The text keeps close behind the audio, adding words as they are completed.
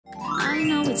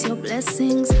with your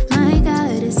blessings. My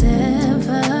God is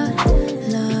ever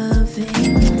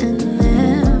loving and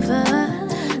never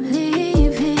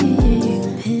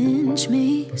leaving. Pinch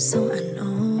me so I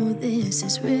know this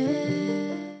is real.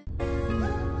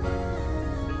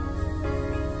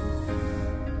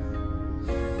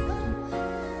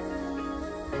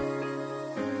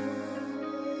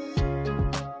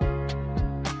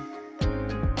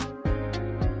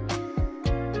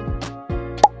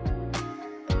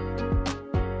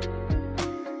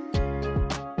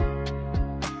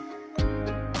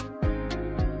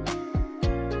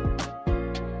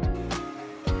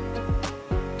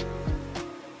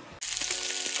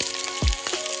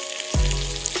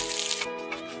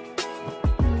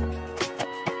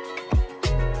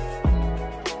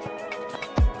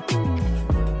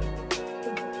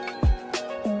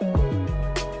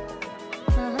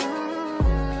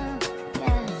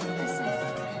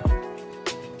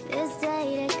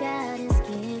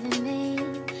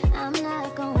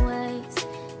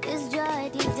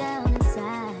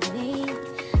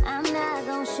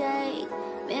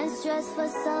 For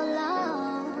so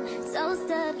long, so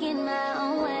stuck in my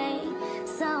own way,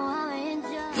 so I'ma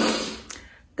enjoy.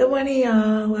 Good morning,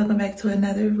 y'all. Welcome back to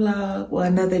another vlog. Well,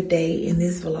 another day in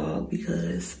this vlog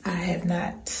because I have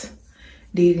not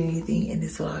did anything in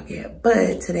this vlog yet.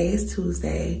 But today is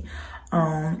Tuesday.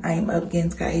 I am up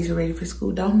against got Asia ready for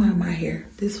school. Don't mind my hair.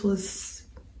 This was,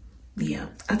 yeah.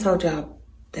 I told y'all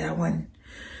that I wasn't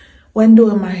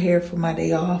doing my hair for my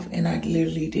day off, and I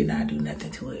literally did not do nothing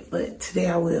to it. But today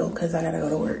I will because I gotta go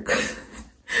to work.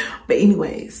 But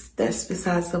anyways, that's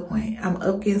besides the point. I'm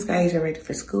up against Asia ready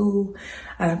for school.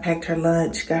 I done packed her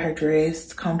lunch, got her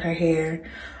dressed, combed her hair.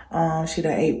 She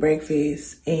done ate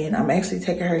breakfast, and I'm actually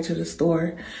taking her to the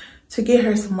store to get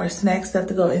her some more snack stuff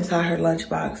to go inside her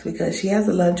lunchbox because she has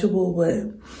a Lunchable, but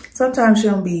sometimes she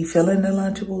don't be feeling the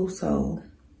Lunchable, so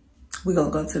we're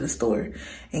gonna go to the store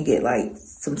and get like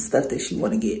some stuff that she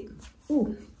wanna get.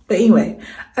 Ooh. But anyway,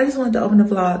 I just wanted to open the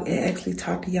vlog and actually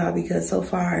talk to y'all because so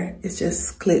far it's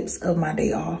just clips of my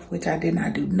day off, which I did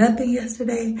not do nothing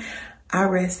yesterday. I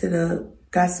rested up,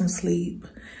 got some sleep.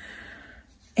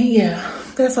 And yeah,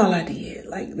 that's all I did.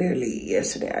 Like literally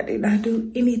yesterday, I did not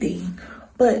do anything.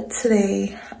 But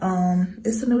today,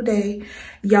 it's a new day.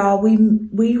 Y'all, we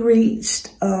reached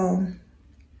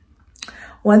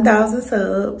 1,000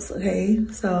 subs, okay?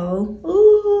 So,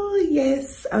 ooh,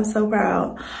 yes, I'm so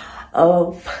proud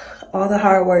of all the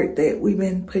hard work that we've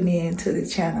been putting into the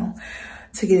channel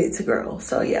to get it to grow.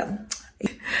 So yeah,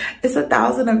 it's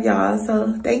 1,000 of y'all.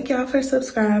 So thank y'all for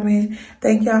subscribing.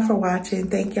 Thank y'all for watching.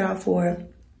 Thank y'all for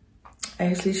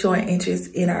actually showing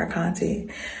interest in our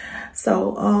content.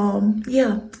 So,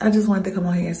 yeah, I just wanted to come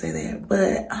on here and say that.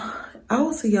 But I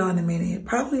will see y'all in a minute,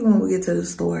 probably when we get to the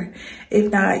store. If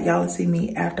not, y'all will see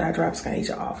me after I drop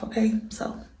Skysia off, okay?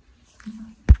 So.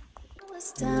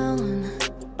 Down,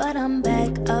 but I'm back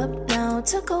up now.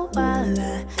 Took a while,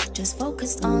 I just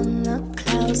focused on the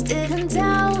clouds. Didn't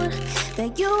doubt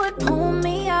that you would pull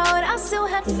me out. I still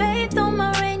had faith on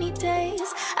my rainy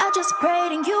days. I just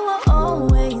prayed and you were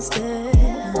always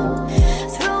there.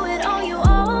 Through it all, you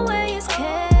always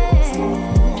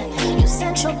cared. You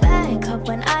sent your back up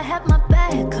when I had my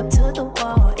back up to the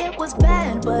wall. It was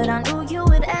bad, but I knew you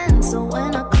would answer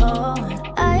when I called.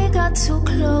 I got too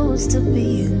close to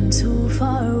being too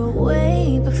far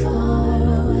away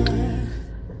before.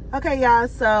 Okay, y'all,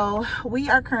 so we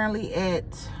are currently at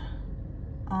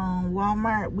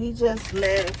Walmart. We just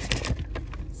left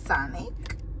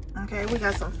Sonic. Okay, we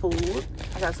got some food.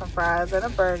 I got some fries and a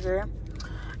burger.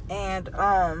 And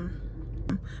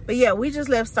but yeah, we just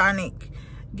left Sonic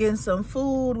getting some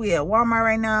food. We at Walmart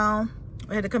right now.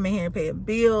 We had to come in here and pay a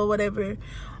bill or whatever.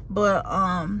 But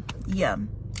yeah,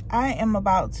 I am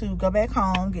about to go back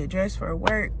home, get dressed for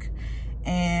work,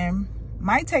 and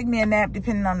might take me a nap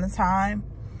depending on the time.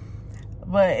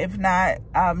 But if not,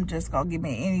 I'm just gonna get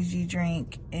me an energy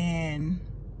drink and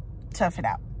tough it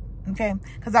out, okay?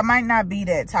 Because I might not be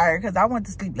that tired because I went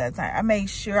to sleep last night. I made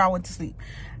sure I went to sleep.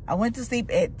 I went to sleep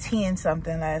at 10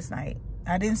 something last night.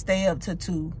 I didn't stay up till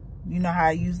 2. You know how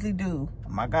I usually do. Oh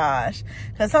my gosh.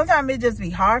 Because sometimes it just be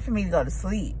hard for me to go to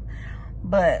sleep.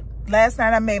 But last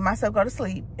night I made myself go to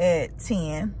sleep at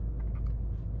 10.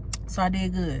 So I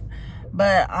did good.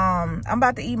 But I'm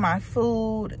about to eat my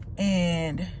food,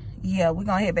 and yeah, we're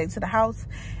gonna head back to the house,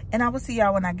 and I will see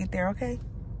y'all when I get there, okay?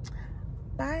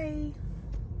 Bye.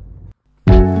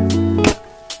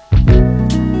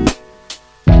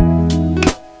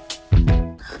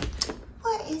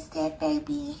 What is that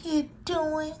baby in here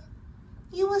doing?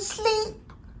 You asleep?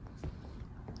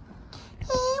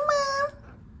 Hey, Mom.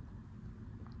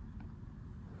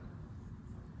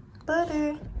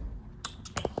 butter.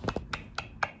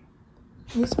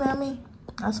 You smell me?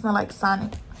 I smell like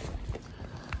Sonic.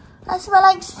 I smell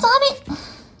like Sonic.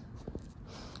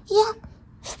 Yeah.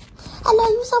 I love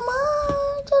you so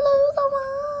much. I love you so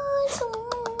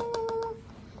much.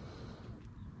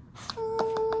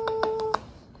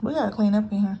 We gotta clean up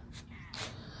in here.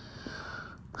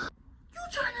 You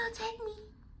trying to attack me?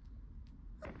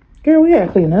 Girl, we gotta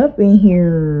clean up in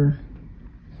here.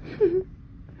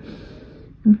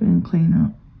 I'm finna clean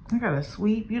up. I gotta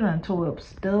sweep. You done tore up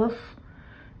stuff.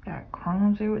 Got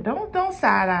crumbs everywhere. Don't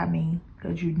side eye me.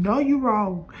 Cause you know you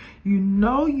wrong. You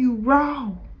know you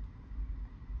wrong.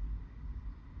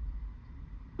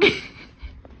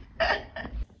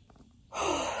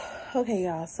 Okay,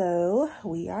 y'all. So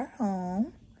we are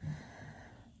home.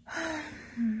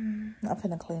 I'm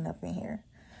finna clean up in here.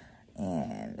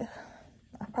 And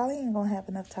I probably ain't gonna have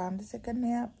enough time to take a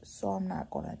nap. So I'm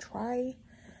not gonna try.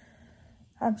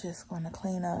 I'm just gonna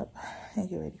clean up and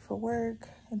get ready for work.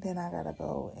 And then I gotta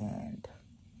go and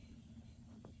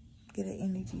get an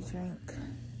energy drink.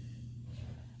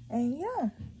 And yeah,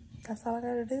 that's all I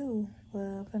gotta do. But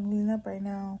I'm gonna clean up right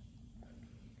now.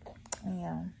 And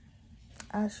yeah,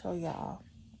 I'll show y'all.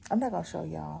 I'm not gonna show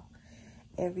y'all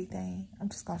everything. I'm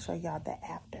just gonna show y'all the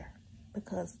after.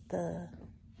 Because the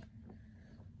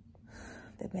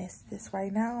mess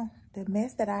the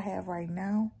mess that I have right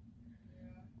now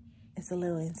is a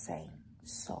little insane.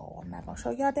 So I'm not gonna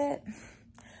show y'all that.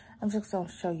 I'm just gonna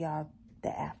show y'all the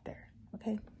after.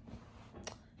 Okay?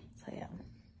 So yeah,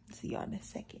 see y'all in a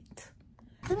second.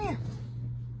 Come here.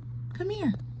 Come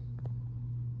here.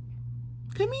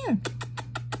 Come here.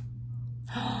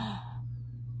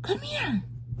 Come here.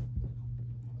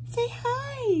 Say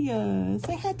hi.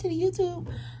 Say hi to the YouTube.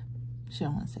 She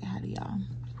don't want to say hi to y'all.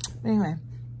 But anyway,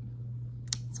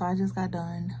 so I just got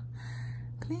done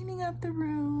cleaning up the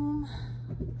room.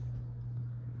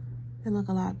 It look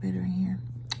a lot better in here.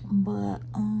 But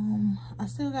I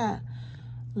still got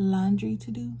laundry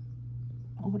to do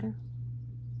over there.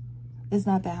 It's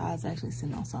not that high, it's actually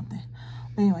sitting on something.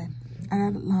 But anyway, I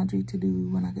got laundry to do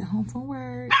when I get home from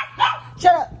work.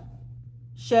 Shut up!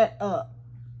 Shut up.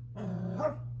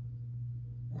 But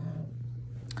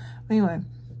anyway,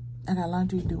 I got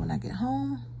laundry to do when I get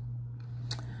home.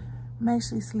 I'm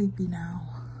actually sleepy now.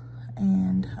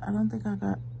 And I don't think I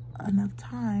got enough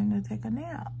time to take a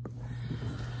nap.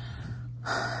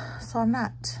 So I'm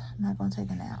not gonna take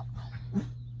a nap.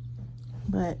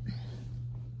 But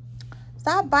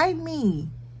stop biting me.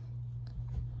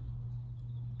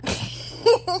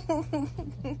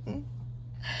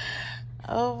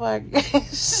 Oh my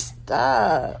gosh,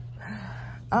 stop.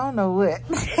 I don't know what.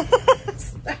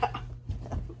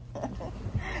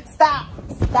 Stop.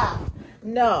 Stop.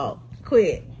 No,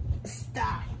 quit.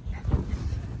 Stop.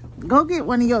 Go get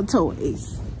one of your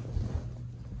toys.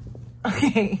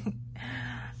 Okay.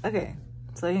 Okay.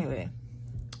 So anyway,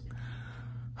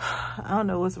 I don't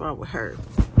know what's wrong with her.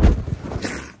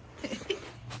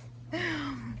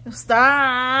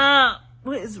 Stop.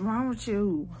 What is wrong with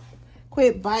you?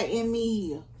 Quit biting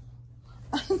me.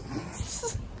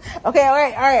 Okay, all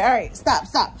right. Stop.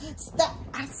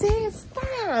 I said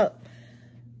stop.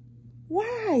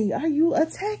 Why are you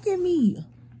attacking me?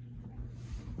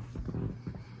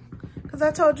 Because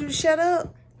I told you to shut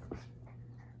up.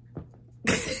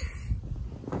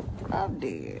 I'm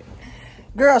dead.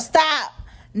 Girl, stop.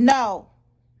 No.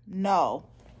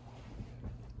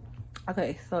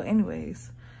 Okay, so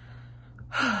anyways.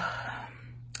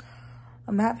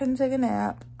 I'm not finna take a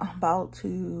nap. I'm about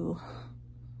to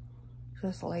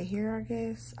just lay here, I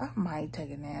guess. I might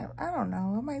take a nap. I don't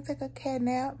know. I might take a cat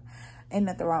nap. Ain't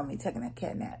nothing wrong with me taking a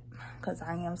cat nap because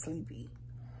I am sleepy.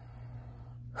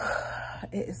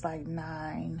 It is like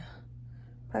 9,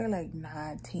 probably like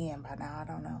 9, 10 by now. I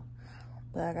don't know.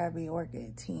 But I gotta be at work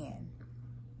at 10.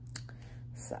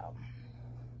 So,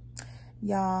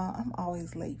 y'all, I'm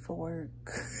always late for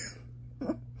work.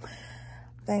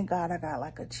 Thank God I got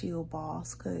like a chill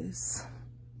boss because,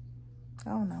 I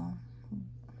don't know.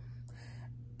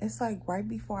 It's like right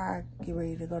before I get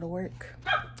ready to go to work,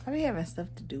 I be having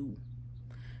stuff to do.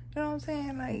 You know what I'm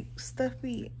saying? Like stuff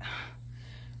be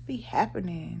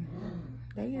happening.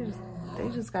 They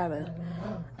just gotta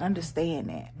understand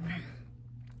that.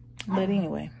 But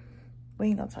anyway, we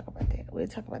ain't gonna talk about that. We'll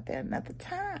talk about that another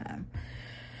time.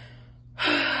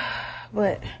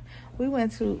 But we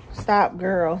went to Stop,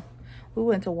 girl. We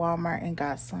went to Walmart and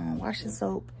got some washing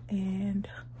soap and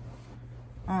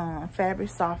fabric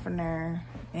softener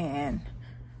and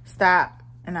Stop.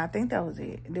 And I think that was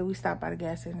it. Then we stopped by the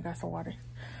gas station and got some water.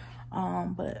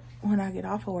 But when I get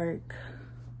off of work,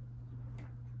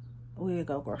 we'll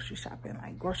go grocery shopping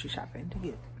to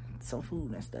get some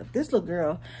food and stuff. This little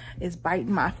girl is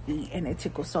biting my feet and it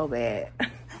tickles so bad. I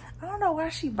don't know why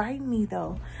she biting me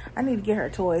though. I need to get her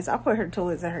toys. I put her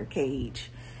toys in her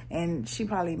cage and she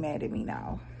probably mad at me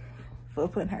now for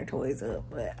putting her toys up,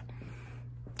 but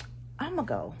I'm gonna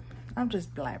go. I'm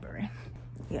just blabbering.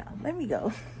 Yeah, let me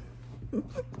go.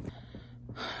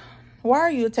 Why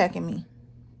are you attacking me?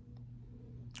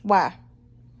 Why?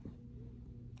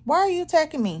 Why are you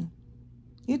attacking me?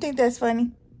 You think that's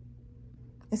funny?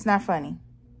 It's not funny.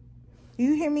 Do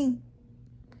you hear me?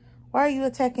 Why are you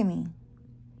attacking me?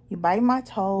 You biting my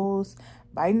toes,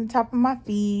 biting the top of my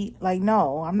feet. Like,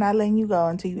 no, I'm not letting you go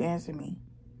until you answer me.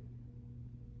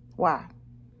 Why?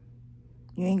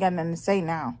 You ain't got nothing to say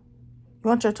now. You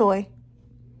want your toy?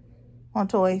 Want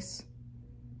toys?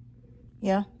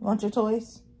 Yeah? You want your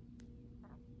toys?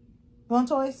 You want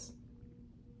toys?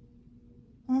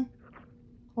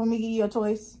 Want me to give you your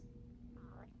toys?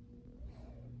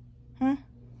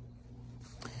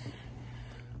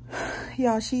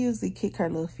 Y'all, she usually kick her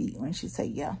little feet when she say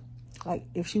yeah. Like,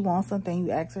 if she wants something,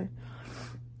 you ask her.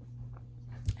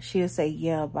 She'll say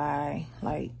yeah by,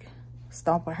 like,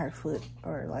 stomping her foot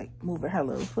or, like, moving her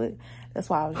little foot. That's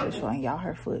why I was just showing y'all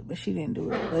her foot, but she didn't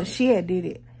do it. But she had did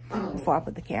it before I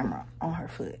put the camera on her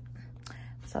foot.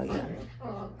 So, yeah.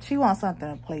 She wants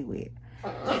something to play with.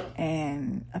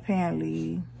 And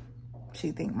apparently,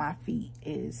 she think my feet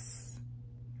is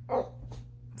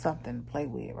something to play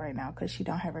with right now because she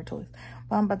don't have her toys.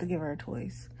 But I'm about to give her her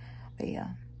toys. But yeah,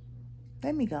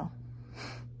 let me go.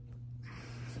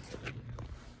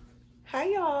 Hi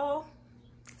y'all.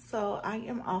 So I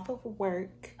am off of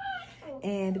work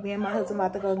and me and my husband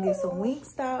about to go get some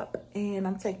Wingstop, and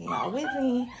I'm taking y'all with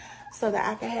me so that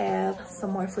I can have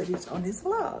some more footage on this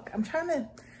vlog. I'm trying to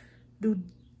do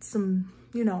some,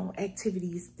 you know,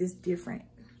 activities that's different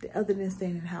other than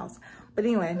staying in the house. But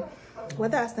anyway,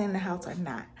 whether I stay in the house or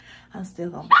not, I'm still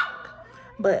gonna vlog.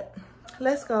 But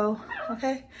let's go,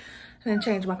 okay? And then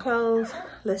change my clothes.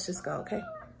 Let's just go, okay?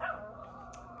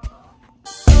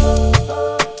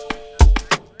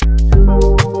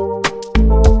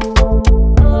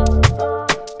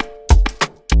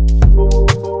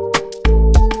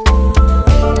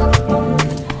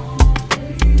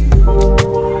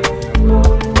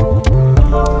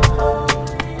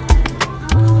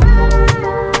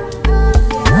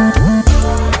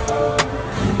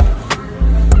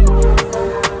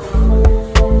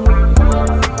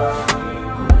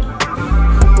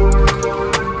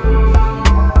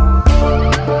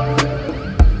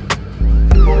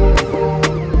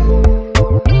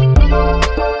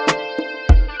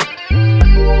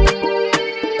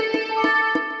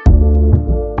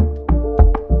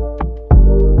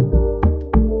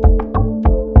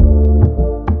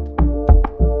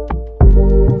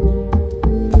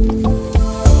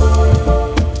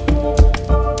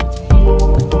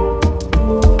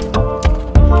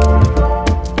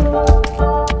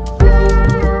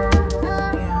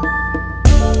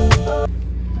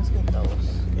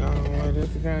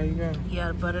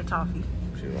 Yeah, butter toffee.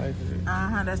 She likes it.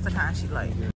 That's the kind she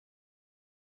likes.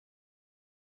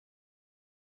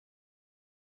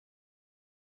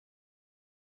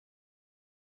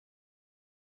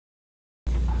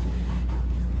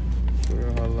 For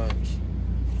her lunch.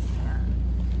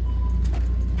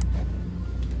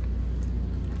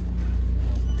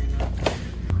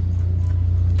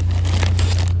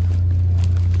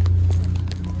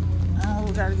 Oh,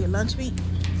 we gotta get lunch meat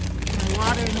and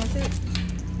water, and that's it.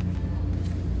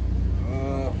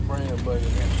 Brand buddy.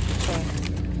 Yeah.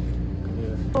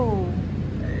 Oh,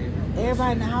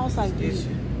 everybody in the house like this.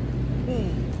 Yeah.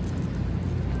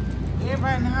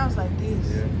 Everybody in the house like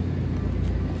this. Yeah.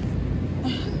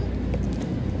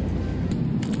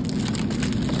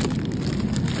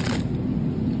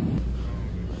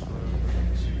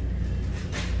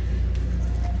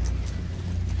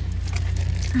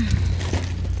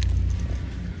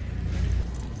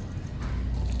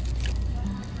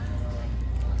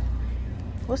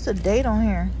 What's the date on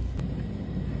here?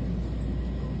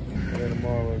 Yeah,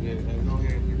 tomorrow we'll get it. Hey, go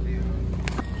ahead and get the,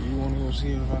 you want to go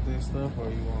see about that stuff, or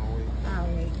you want to wait? I'll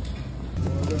wait.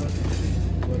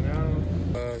 But now,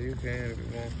 you can if you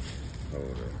want.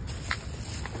 Hold up.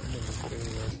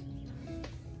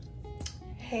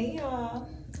 Hey y'all.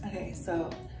 Okay, so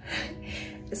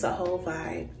it's a whole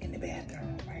vibe in the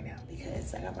bathroom right now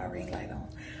because I got my ring light on.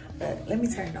 But let me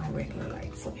turn on regular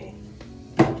lights, okay?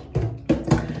 I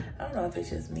don't know if it's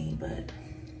just me, but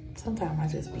sometimes I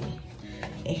just be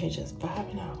in here just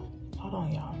vibing out. Hold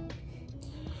on, y'all.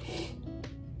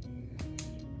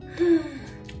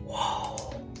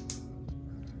 Whoa.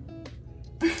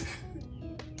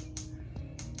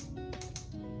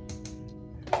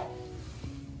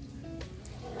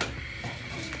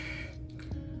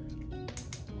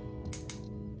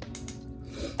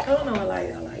 I don't know what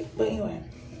light I like, but anyway,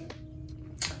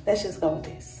 let's just go with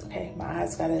this, okay? My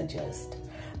eyes gotta adjust.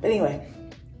 But anyway,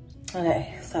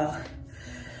 okay, so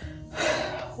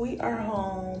we are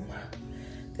home.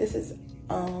 This is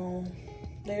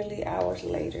literally hours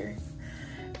later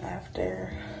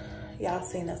after y'all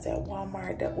seen us at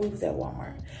Walmart. We was at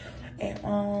Walmart, and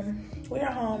we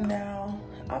are home now.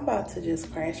 I'm about to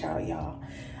just crash out, y'all.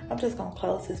 I'm just gonna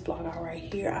close this vlog out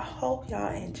right here. I hope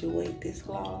y'all enjoyed this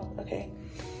vlog, okay?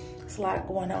 It's a lot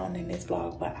going on in this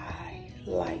vlog, but I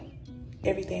like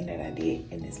everything that I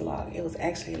did in this vlog. It was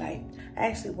actually like, I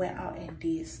actually went out and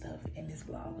did stuff in this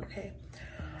vlog, okay?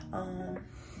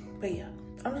 But yeah,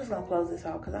 I'm just gonna close this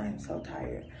out because I am so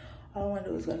tired. All I wanna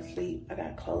do is go to sleep. I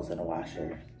got clothes in the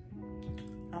washer.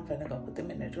 I'm gonna go put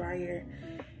them in the dryer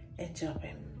and jump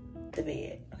in the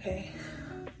bed, okay?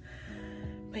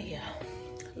 But yeah,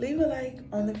 leave a like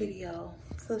on the video.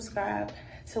 Subscribe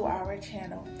to our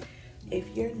channel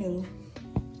if you're new.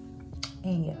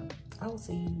 And yeah, I will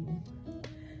see you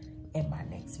in my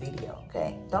next video,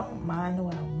 okay? Don't mind the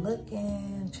way I'm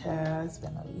looking, child. It's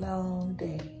been a long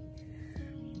day.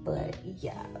 But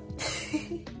yeah.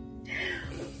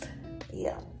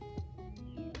 Yeah.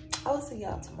 I will see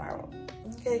y'all tomorrow,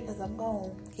 okay? Because I'm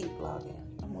going to keep vlogging.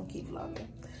 I'm going to keep vlogging.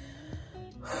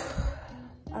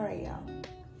 All right, y'all.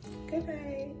 Good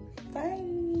night.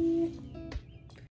 Bye.